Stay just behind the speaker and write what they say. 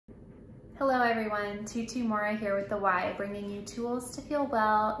Hello everyone, Tutu Mora here with the Y, bringing you tools to feel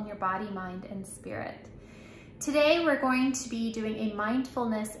well in your body, mind, and spirit. Today we're going to be doing a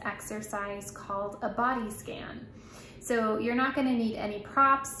mindfulness exercise called a body scan. So you're not going to need any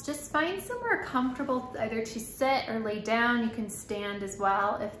props, just find somewhere comfortable either to sit or lay down. You can stand as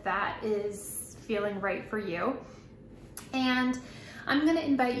well if that is feeling right for you. And I'm going to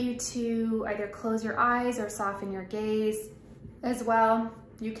invite you to either close your eyes or soften your gaze as well.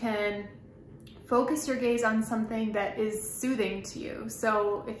 You can focus your gaze on something that is soothing to you.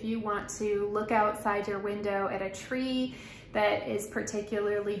 So if you want to look outside your window at a tree that is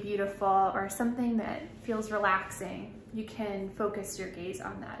particularly beautiful or something that feels relaxing, you can focus your gaze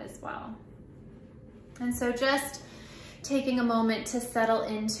on that as well. And so just taking a moment to settle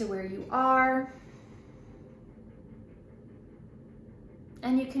into where you are.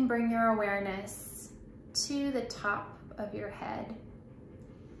 And you can bring your awareness to the top of your head,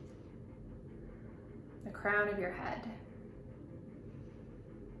 the crown of your head.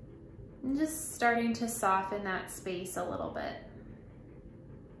 And just starting to soften that space a little bit.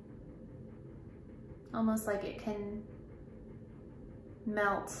 Almost like it can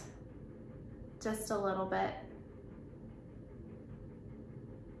melt just a little bit.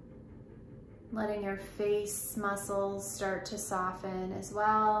 Letting your face muscles start to soften as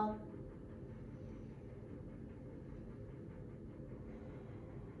well.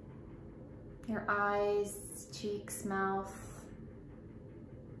 Your eyes, cheeks, mouth.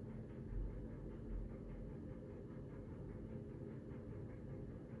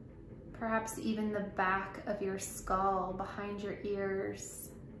 Perhaps even the back of your skull, behind your ears.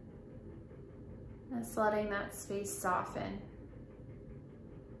 Just letting that space soften.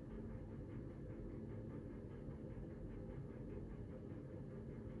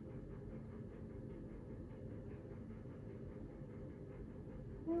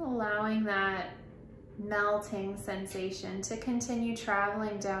 Allowing that melting sensation to continue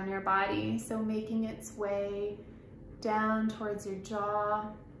traveling down your body, so making its way down towards your jaw,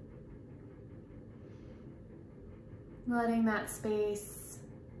 letting that space,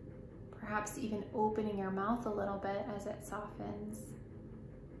 perhaps even opening your mouth a little bit as it softens,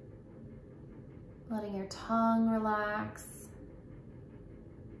 letting your tongue relax.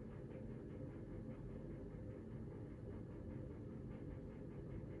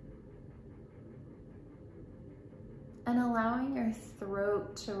 And allowing your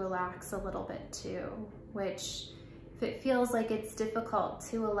throat to relax a little bit too, which if it feels like it's difficult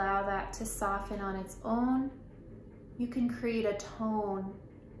to allow that to soften on its own, you can create a tone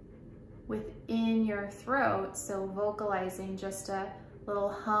within your throat. So vocalizing just a little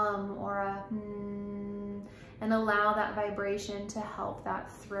hum or a and allow that vibration to help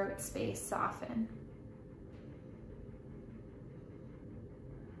that throat space soften.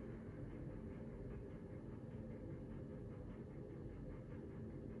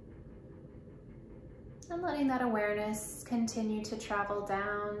 And letting that awareness continue to travel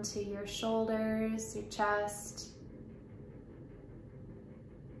down to your shoulders, your chest.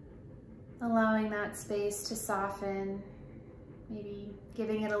 Allowing that space to soften, maybe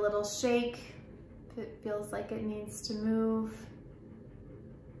giving it a little shake if it feels like it needs to move.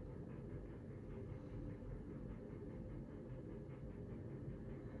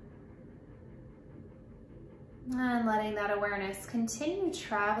 And letting that awareness continue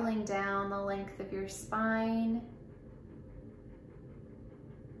traveling down the length of your spine.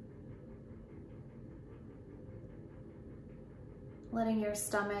 Letting your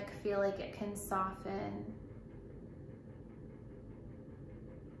stomach feel like it can soften.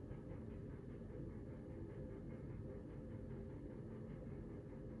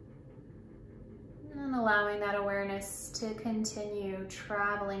 And allowing that awareness to continue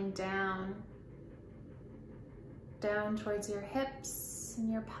traveling down towards your hips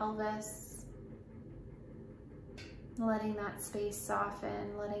and your pelvis, letting that space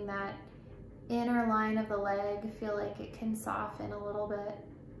soften, letting that inner line of the leg feel like it can soften a little bit.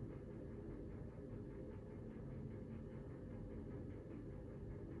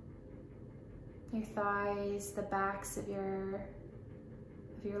 Your thighs, the backs of your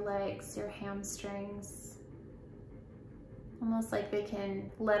legs, your hamstrings, almost like they can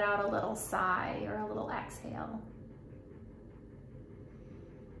let out a little sigh or a little exhale.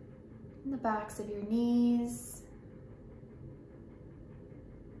 The backs of your knees.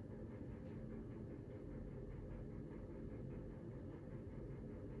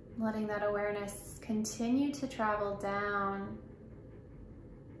 Letting that awareness continue to travel down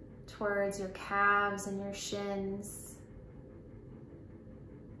towards your calves and your shins.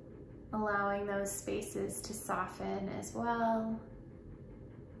 Allowing those spaces to soften as well.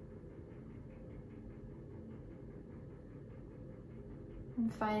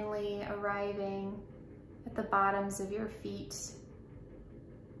 And finally arriving at the bottoms of your feet.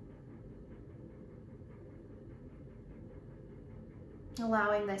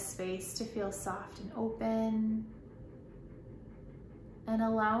 Allowing this space to feel soft and open. And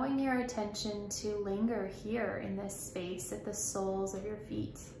allowing your attention to linger here in this space at the soles of your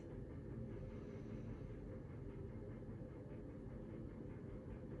feet.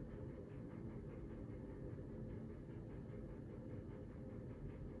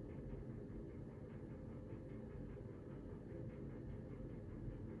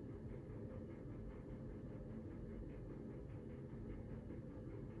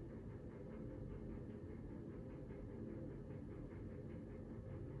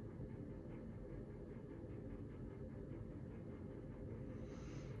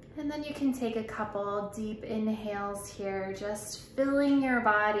 And then you can take a couple deep inhales here, just filling your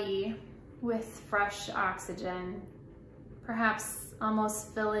body with fresh oxygen, perhaps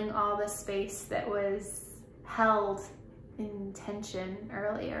almost filling all the space that was held in tension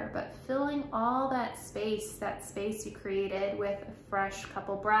earlier, but filling all that space you created with a fresh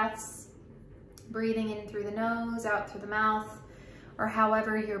couple breaths, breathing in through the nose, out through the mouth, or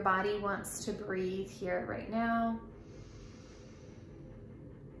however your body wants to breathe here right now.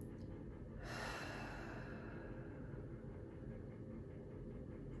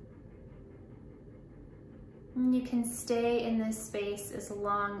 And you can stay in this space as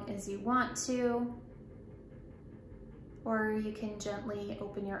long as you want to, or you can gently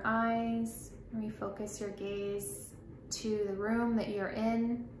open your eyes, refocus your gaze to the room that you're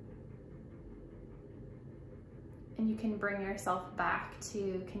in, and you can bring yourself back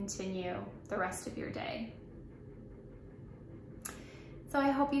to continue the rest of your day. So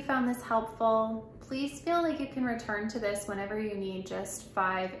I hope you found this helpful. Please feel like you can return to this whenever you need just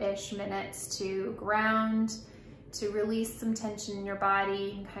 5-ish minutes to ground, to release some tension in your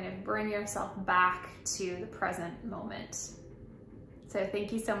body, and kind of bring yourself back to the present moment. So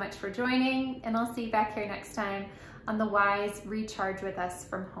thank you so much for joining, and I'll see you back here next time on the Wise Recharge with Us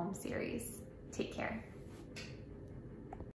from Home series. Take care.